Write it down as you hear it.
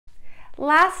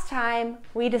Last time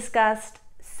we discussed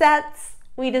sets.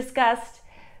 We discussed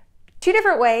two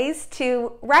different ways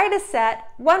to write a set.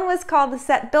 One was called the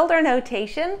set builder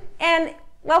notation, and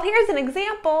well, here's an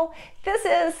example. This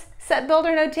is set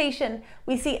builder notation.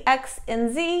 We see x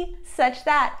and z such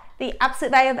that the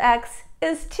absolute value of x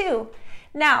is 2.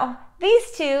 Now,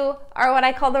 these two are what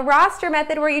I call the roster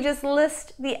method, where you just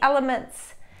list the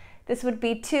elements. This would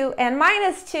be 2 and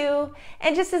minus 2.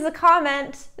 And just as a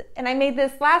comment, and I made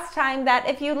this last time, that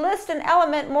if you list an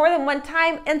element more than one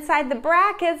time inside the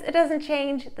brackets, it doesn't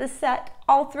change the set.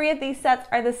 All three of these sets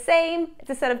are the same. It's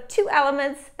a set of 2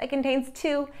 elements that contains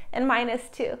 2 and minus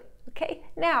 2. Okay,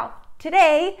 now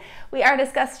today we are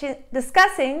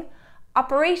discussing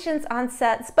operations on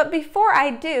sets. But before I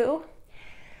do,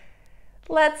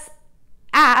 let's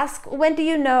ask, when do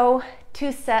you know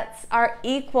two sets are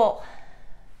equal?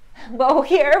 Well,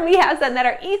 here we have some that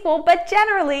are equal, but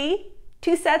generally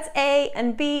two sets A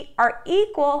and B are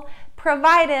equal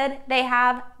provided they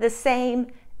have the same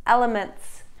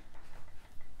elements.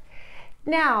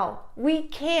 Now, we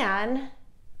can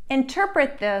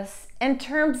interpret this in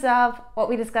terms of what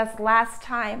we discussed last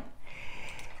time.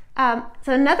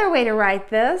 So another way to write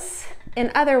this,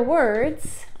 in other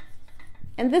words,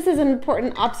 and this is an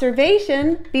important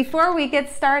observation before we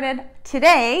get started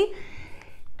today.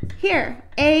 Here,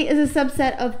 A is a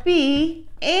subset of B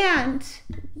and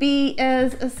B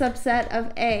is a subset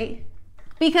of A.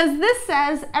 Because this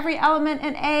says every element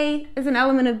in A is an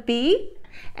element of B,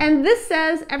 and this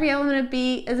says every element of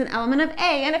B is an element of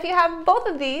A. And if you have both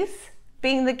of these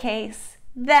being the case,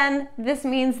 then this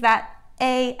means that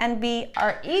A and B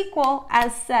are equal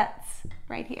as sets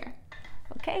right here.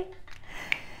 Okay?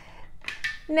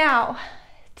 Now,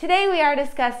 today we are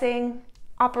discussing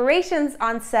operations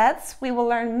on sets. We will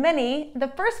learn many. The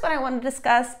first one I want to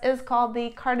discuss is called the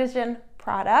Cartesian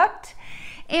Product,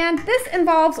 and this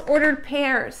involves ordered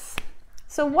pairs.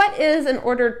 So what is an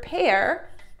ordered pair?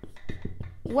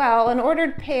 Well, an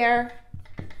ordered pair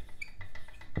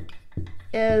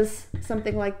is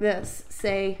something like this,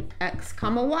 say x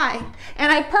comma y.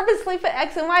 And I purposely put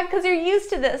x and y because you're used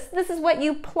to this. This is what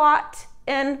you plot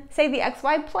in, say, the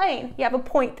xy plane. You have a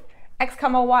point, x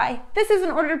comma y. This is an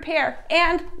ordered pair,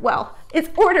 and well, it's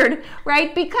ordered,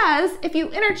 right? Because if you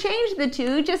interchange the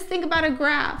two, just think about a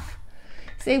graph.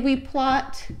 Say we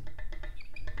plot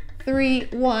 3,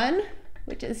 1,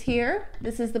 which is here.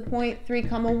 This is the point 3,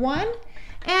 1.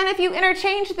 And if you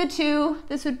interchange the two,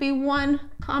 this would be 1,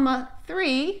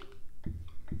 3.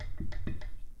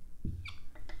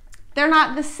 They're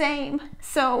not the same,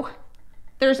 so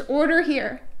there's order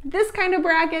here. This kind of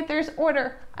bracket, there's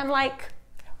order, unlike,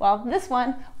 well, this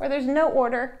one, where there's no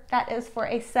order, that is for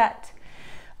a set.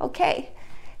 Okay,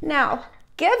 now,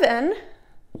 given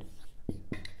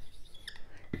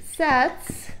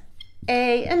sets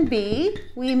A and B,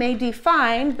 we may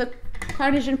define the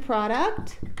Cartesian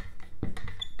product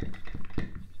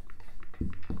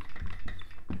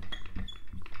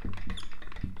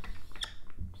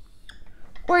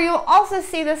or you'll also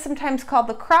see this sometimes called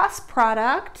the cross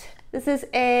product. This is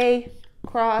A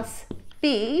cross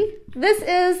B. This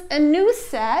is a new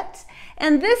set,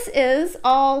 and this is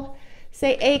all,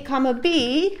 say, A comma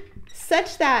B,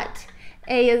 such that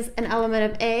A is an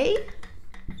element of A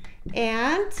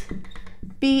and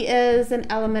B is an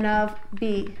element of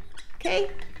B.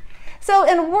 Okay? So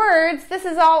in words, this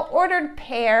is all ordered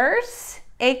pairs.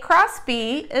 A cross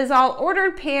B is all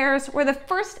ordered pairs where the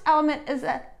first element is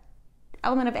an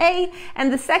element of A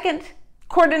and the second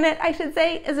coordinate, I should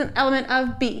say, is an element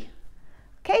of B.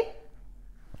 Okay?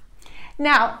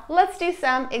 Now, let's do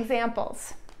some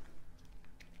examples.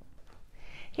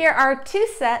 Here are two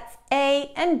sets,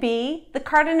 A and B. The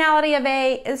cardinality of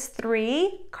A is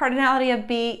 3. Cardinality of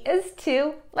B is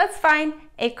 2. Let's find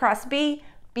A cross B,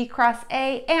 B cross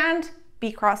A, and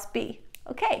B cross B.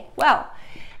 Okay, well,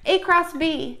 A cross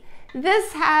B.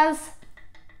 This has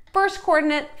first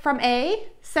coordinate from A,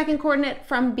 second coordinate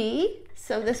from B.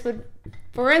 So this would,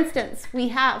 for instance, we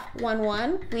have 1,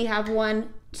 1, we have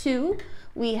 1, 2,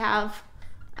 we have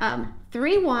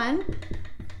 3, 1,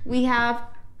 we have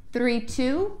 3,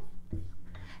 2,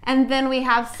 and then we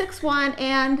have 6, 1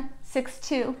 and 6,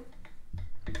 2.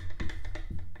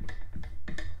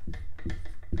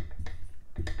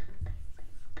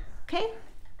 Okay,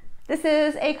 this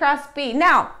is A cross B.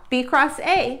 Now, B cross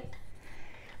A.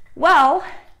 Well,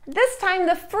 this time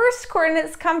the first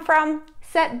coordinates come from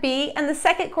set B and the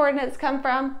second coordinates come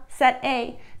from set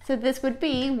A. So this would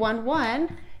be 1,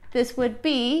 1. This would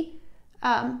be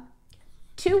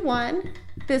 2, 1.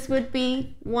 This would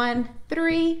be 1,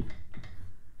 3,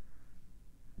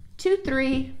 2,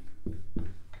 3,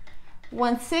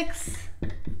 1, 6,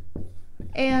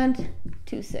 and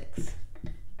 2, 6.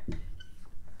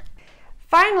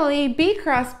 Finally, B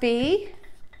cross B,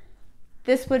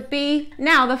 this would be,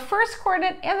 now the first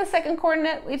coordinate and the second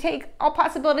coordinate, we take all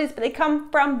possibilities, but they come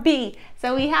from B.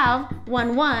 So we have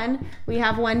 1, 1, we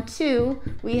have 1, 2,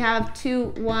 we have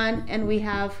 2, 1, and we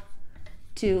have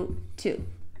 2, 2.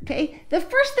 Okay, the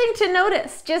first thing to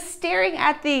notice, just staring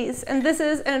at these, and this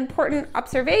is an important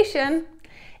observation,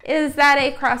 is that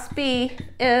A cross B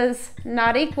is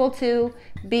not equal to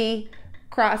B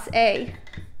cross A.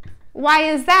 Why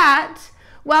is that?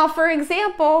 Well, for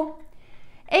example,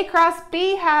 A cross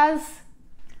B has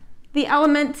the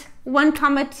element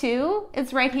 1, 2,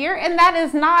 it's right here, and that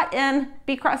is not in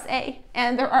B cross A,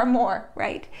 and there are more,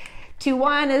 right? 2,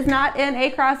 1 is not in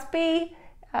A cross B.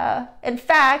 In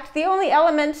fact, the only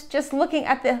element, just looking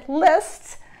at the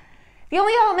list, the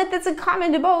only element that's in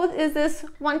common to both is this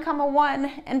 1, 1,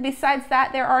 and besides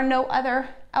that, there are no other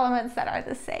elements that are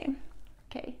the same.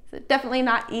 Okay, so definitely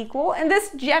not equal, and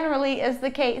this generally is the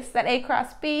case, that A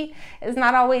cross B is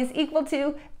not always equal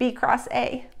to B cross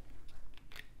A.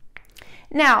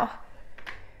 Now,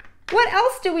 what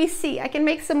else do we see? I can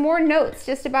make some more notes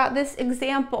just about this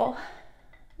example.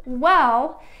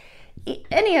 Well,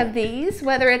 any of these,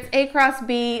 whether it's A cross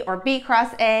B or B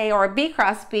cross A or B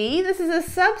cross B, this is a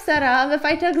subset of if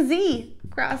I took Z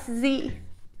cross Z,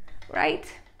 right?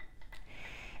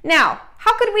 Now,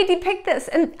 how could we depict this?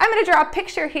 And I'm going to draw a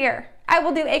picture here. I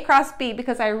will do A cross B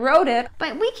because I wrote it,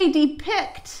 but we can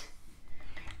depict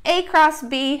A cross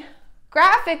B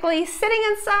graphically sitting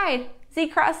inside Z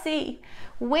cross Z,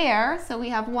 where, so we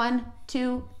have 1,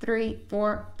 2, 3,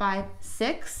 4, 5,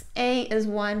 6. A is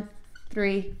 1,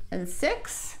 3, and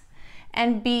 6,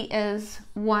 and B is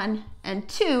 1 and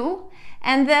 2.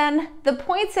 And then the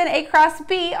points in A cross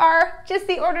B are just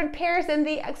the ordered pairs in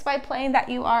the XY plane that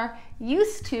you are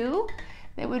used to.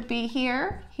 They would be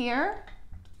here, here,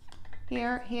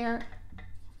 here, here,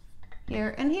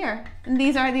 here, and here. And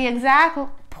these are the exact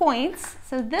points.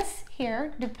 So this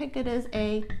here, depicted as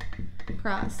A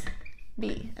cross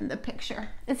B in the picture.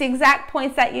 It's the exact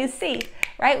points that you see,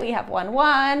 right? We have 1,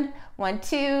 1, 1,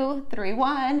 2, 3,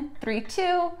 1, 3,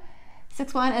 2,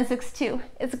 6, 1, and 6, 2.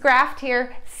 It's graphed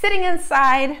here, sitting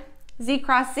inside Z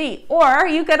cross Z. Or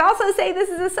you could also say this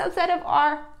is a subset of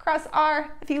R cross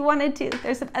R if you wanted to.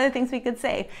 There's some other things we could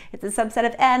say. It's a subset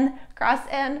of N cross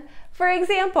N, for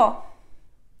example.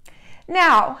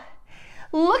 Now,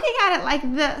 looking at it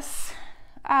like this,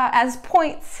 as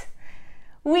points,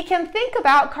 we can think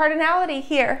about cardinality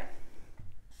here.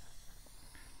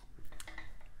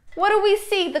 What do we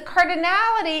see? The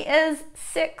cardinality is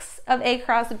 6 of A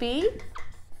cross B.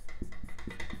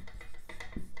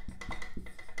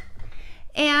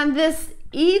 And this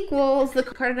equals the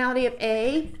cardinality of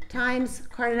A times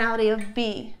cardinality of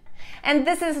B. And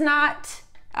this is not,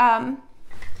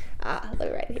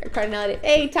 look right here, cardinality of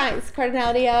A times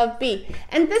cardinality of B.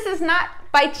 And this is not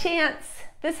by chance.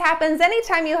 This happens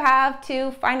anytime you have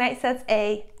two finite sets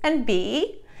A and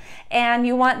B, and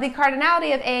you want the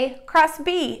cardinality of A cross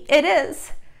B. It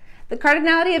is the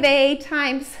cardinality of A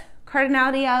times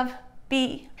cardinality of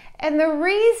B. And the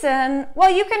reason,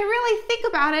 well, you can really think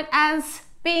about it as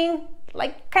being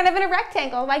like kind of in a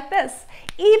rectangle like this.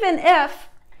 Even if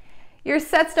your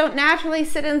sets don't naturally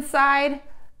sit inside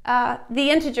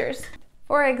the integers.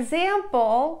 For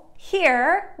example,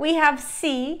 here we have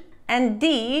C and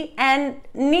D, and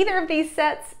neither of these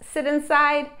sets sit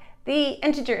inside the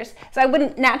integers. So I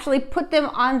wouldn't naturally put them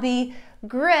on the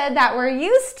grid that we're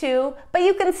used to, but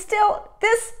you can still,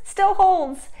 this still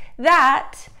holds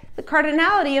that the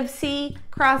cardinality of C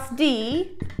cross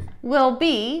D will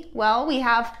be, well, we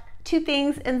have two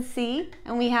things in C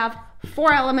and we have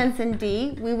 4 elements in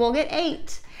D, we will get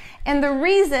 8. And the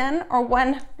reason, or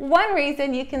one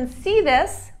reason you can see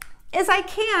this, is I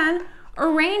can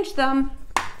arrange them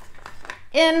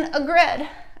in a grid.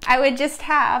 I would just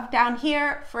have down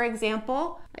here, for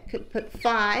example, I could put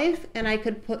 5 and I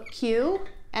could put Q,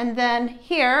 and then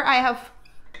here I have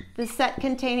the set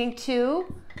containing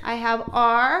 2, I have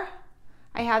R,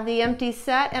 I have the empty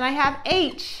set, and I have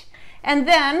H. And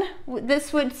then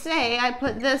this would say I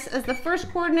put this as the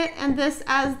first coordinate and this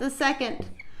as the second.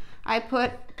 I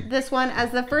put this one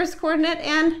as the first coordinate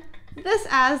and this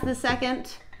as the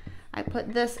second. I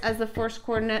put this as the first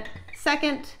coordinate,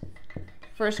 second,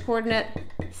 first coordinate,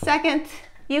 second.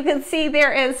 You can see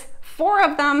there is 4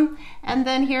 of them, and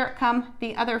then here come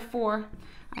the other 4.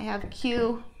 I have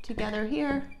Q together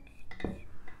here,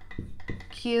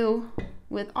 Q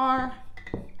with R,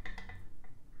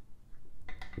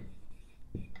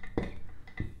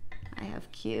 I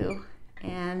have Q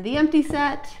and the empty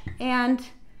set, and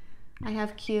I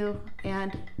have Q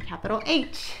and capital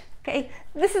H. Okay,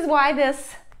 this is why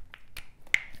this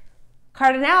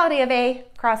cardinality of A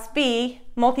cross B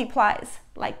multiplies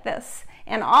like this.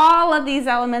 And all of these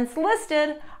elements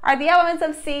listed are the elements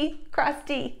of C cross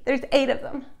D. There's 8 of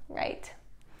them, right?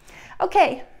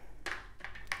 Okay.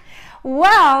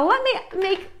 Well,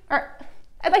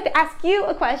 I'd like to ask you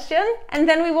a question, and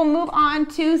then we will move on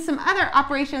to some other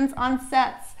operations on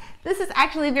sets. This is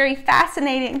actually very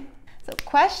fascinating. So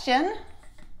question,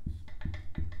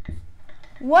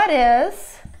 what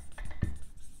is,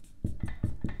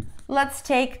 let's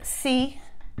take C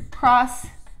cross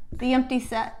the empty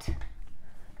set.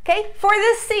 Okay, for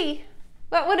this C,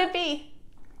 what would it be?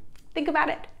 Think about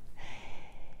it.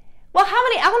 Well, how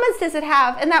many elements does it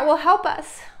have? And that will help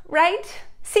us, right?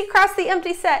 C cross the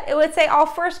empty set. It would say all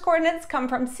first coordinates come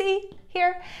from C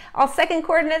here. All second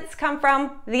coordinates come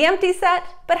from the empty set.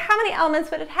 But how many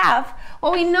elements would it have?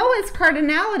 Well, we know its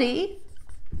cardinality.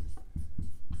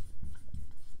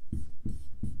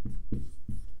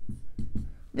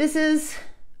 This is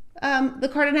the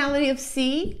cardinality of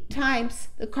C times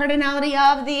the cardinality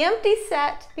of the empty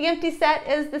set. The empty set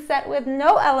is the set with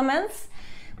no elements.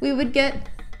 We would get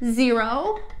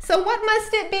 0. So what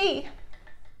must it be?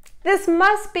 This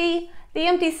must be the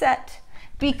empty set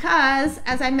because,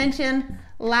 as I mentioned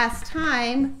last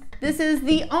time, this is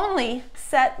the only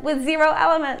set with 0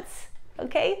 elements.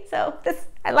 Okay, so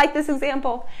I like this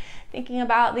example, thinking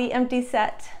about the empty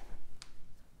set.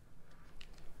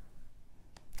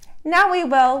 Now we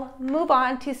will move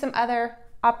on to some other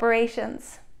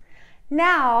operations.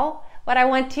 Now, what I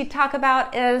want to talk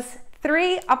about is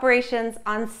 3 operations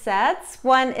on sets.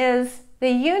 One is the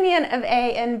union of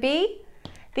A and B,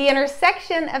 the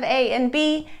intersection of A and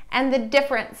B, and the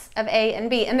difference of A and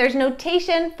B. And there's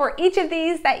notation for each of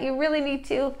these that you really need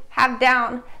to have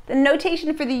down. The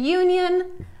notation for the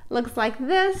union looks like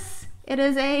this. It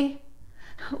is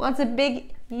it's a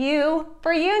big U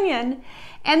for union.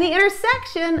 And the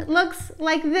intersection looks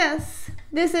like this.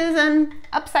 This is an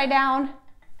upside down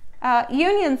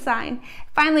union sign.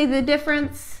 Finally, the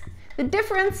difference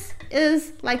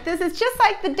is like this. It's just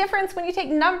like the difference when you take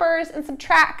numbers and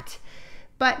subtract,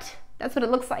 but that's what it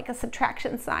looks like, a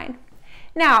subtraction sign.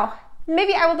 Now,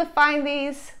 maybe I will define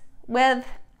these with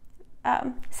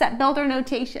set builder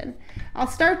notation. I'll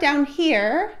start down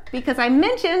here because I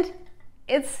mentioned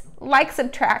it's like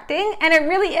subtracting, and it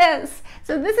really is.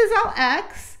 So this is all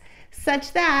x,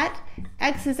 such that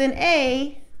x is in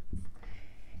A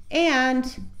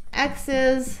and x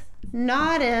is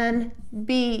not in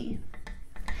B.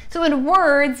 So in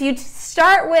words, you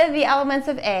start with the elements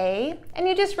of A, and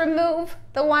you just remove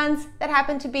the ones that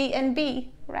happen to be in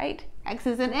B, right? X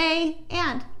is in A,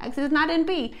 and x is not in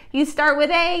B. You start with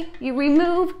A, you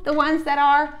remove the ones that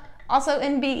are also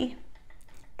in B,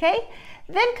 okay?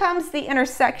 Then comes the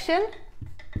intersection.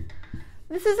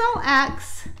 This is all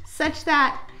x, such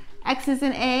that x is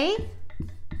in A,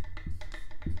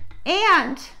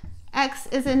 and x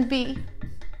is in B.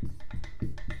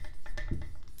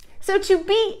 So to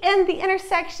be in the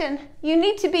intersection, you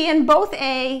need to be in both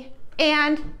A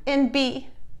and in B.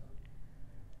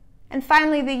 And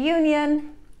finally, the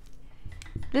union,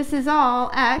 this is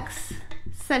all x,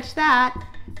 such that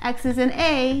x is in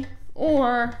A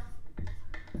or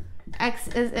x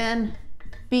is in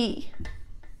B.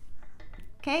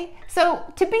 Okay, so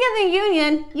to be in the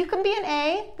union, you can be in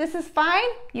A, this is fine,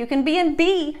 you can be in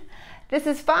B. This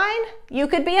is fine, you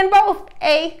could be in both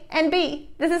A and B.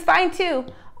 This is fine too.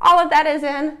 All of that is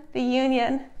in the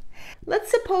union.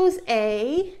 Let's suppose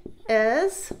A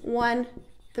is 1,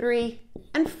 3,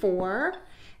 and 4,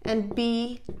 and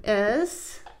B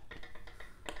is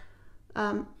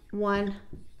 1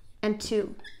 and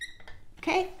 2.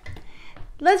 Okay?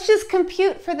 Let's just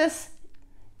compute for this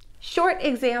short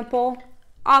example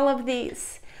all of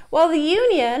these. Well, the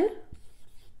union,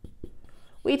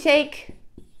 we take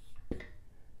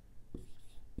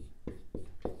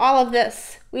all of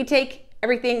this. We take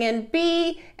everything in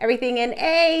B, everything in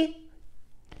A,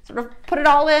 sort of put it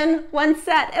all in one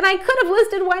set. And I could have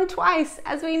listed 1 twice,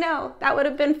 as we know. That would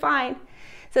have been fine.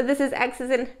 So this is x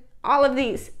is in all of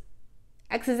these.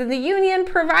 X is in the union,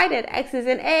 provided x is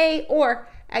in A or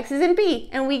x is in B.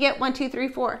 And we get 1, 2, 3,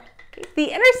 4. Okay.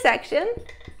 The intersection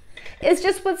is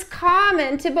just what's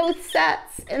common to both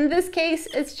sets. In this case,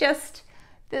 it's just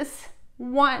this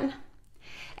 1.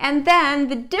 And then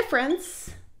the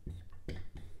difference,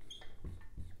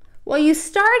 well, you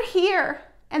start here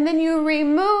and then you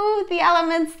remove the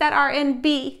elements that are in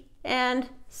B. And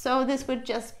so this would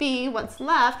just be what's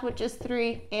left, which is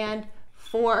 3 and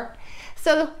 4.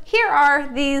 So here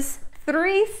are these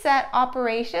 3 set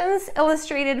operations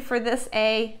illustrated for this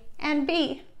A and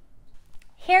B.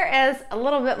 Here is a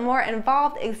little bit more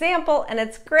involved example, and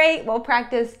it's great. We'll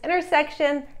practice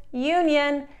intersection,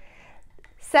 union,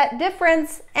 set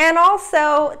difference, and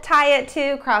also tie it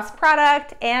to cross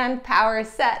product and power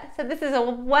set. So this is a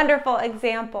wonderful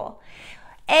example.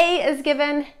 A is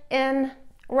given in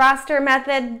roster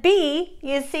method. B,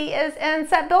 you see, is in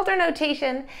set builder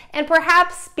notation. And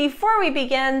perhaps before we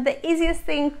begin, the easiest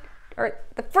thing, or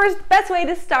the first best way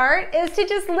to start, is to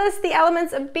just list the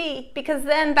elements of B, because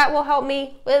then that will help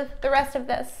me with the rest of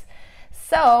this.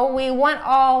 So we want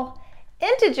all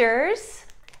integers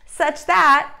such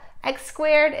that x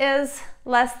squared is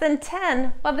less than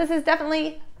 10. Well, this is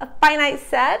definitely a finite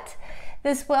set.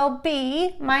 This will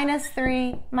be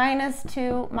 -3,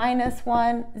 -2,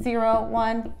 -1, 0,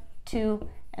 1, 2,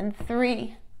 and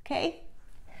 3, okay?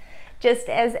 Just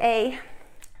as a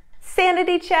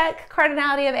sanity check,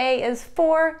 cardinality of A is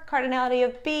 4, cardinality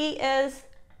of B is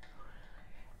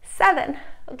 7,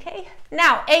 okay?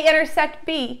 Now, A intersect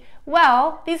B.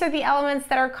 Well, these are the elements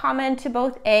that are common to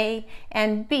both A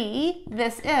and B.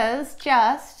 This is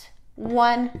just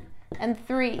 1 and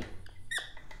 3.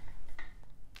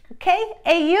 Okay,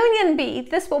 A union B,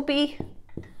 this will be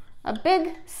a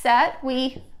big set.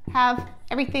 We have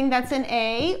everything that's in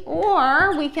A,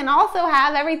 or we can also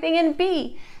have everything in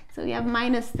B. So we have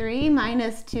 -3,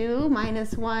 -2,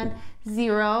 -1,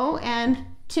 0, and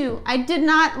 2. I did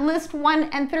not list 1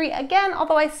 and 3 again,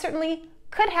 although I certainly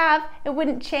could have. It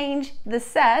wouldn't change the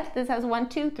set. This has 1,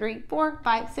 2, 3, 4,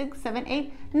 5, 6, 7,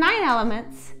 8, 9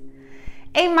 elements.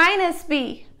 A minus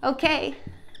B, okay.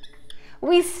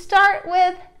 We start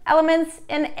with elements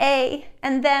in A,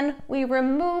 and then we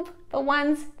remove the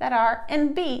ones that are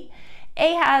in B.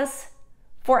 A has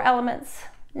 4 elements.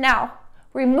 Now,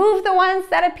 remove the ones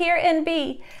that appear in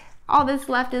B. All that's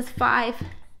left is 5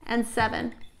 and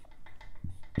 7.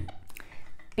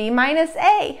 B minus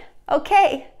A,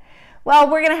 okay. Well,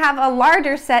 we're going to have a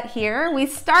larger set here. We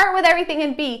start with everything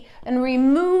in B and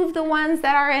remove the ones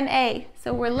that are in A.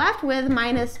 So we're left with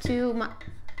 -2,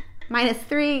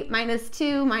 -3,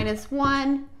 -2,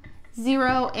 -1,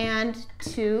 0, and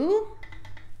 2.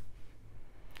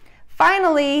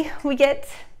 Finally, we get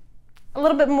a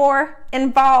little bit more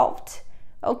involved.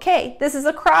 Okay, this is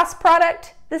a cross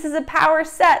product. This is a power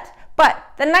set. But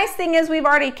the nice thing is we've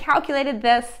already calculated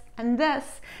this and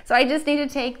this. So I just need to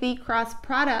take the cross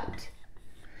product.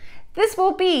 This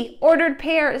will be ordered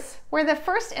pairs, where the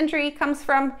first entry comes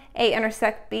from A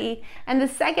intersect B, and the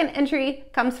second entry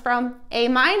comes from A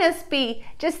minus B.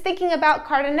 Just thinking about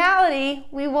cardinality,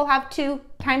 we will have 2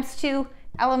 times 2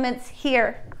 elements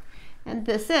here. And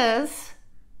this is,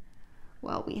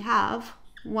 well, we have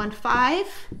 1,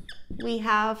 5, we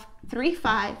have 3,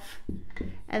 5,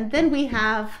 and then we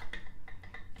have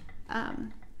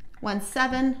 1,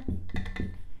 7,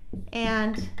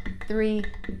 and 3,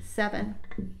 7.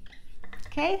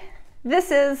 Okay, this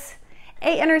is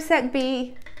A intersect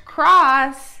B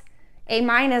cross A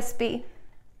minus B.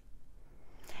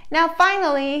 Now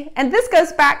finally, and this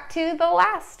goes back to the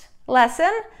last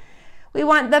lesson, we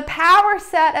want the power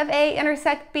set of A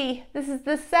intersect B. This is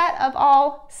the set of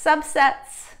all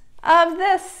subsets of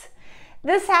this.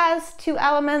 This has 2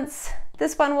 elements.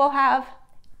 This one will have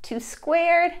 2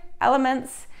 squared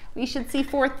elements. We should see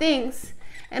 4 things.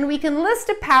 And we can list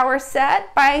a power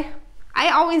set by, I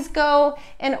always go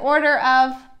in order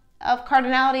of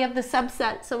cardinality of the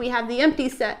subset. So we have the empty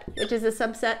set, which is a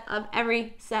subset of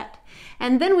every set.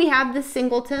 And then we have the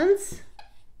singletons.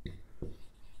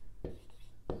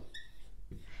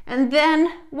 And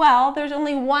then, well, there's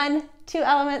only 1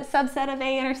 2-element subset of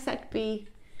A intersect B.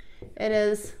 It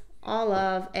is all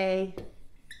of A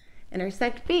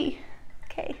intersect B.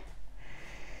 Okay.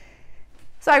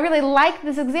 So I really like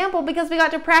this example because we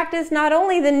got to practice not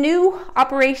only the new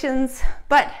operations,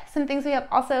 but some things we have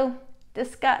also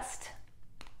discussed.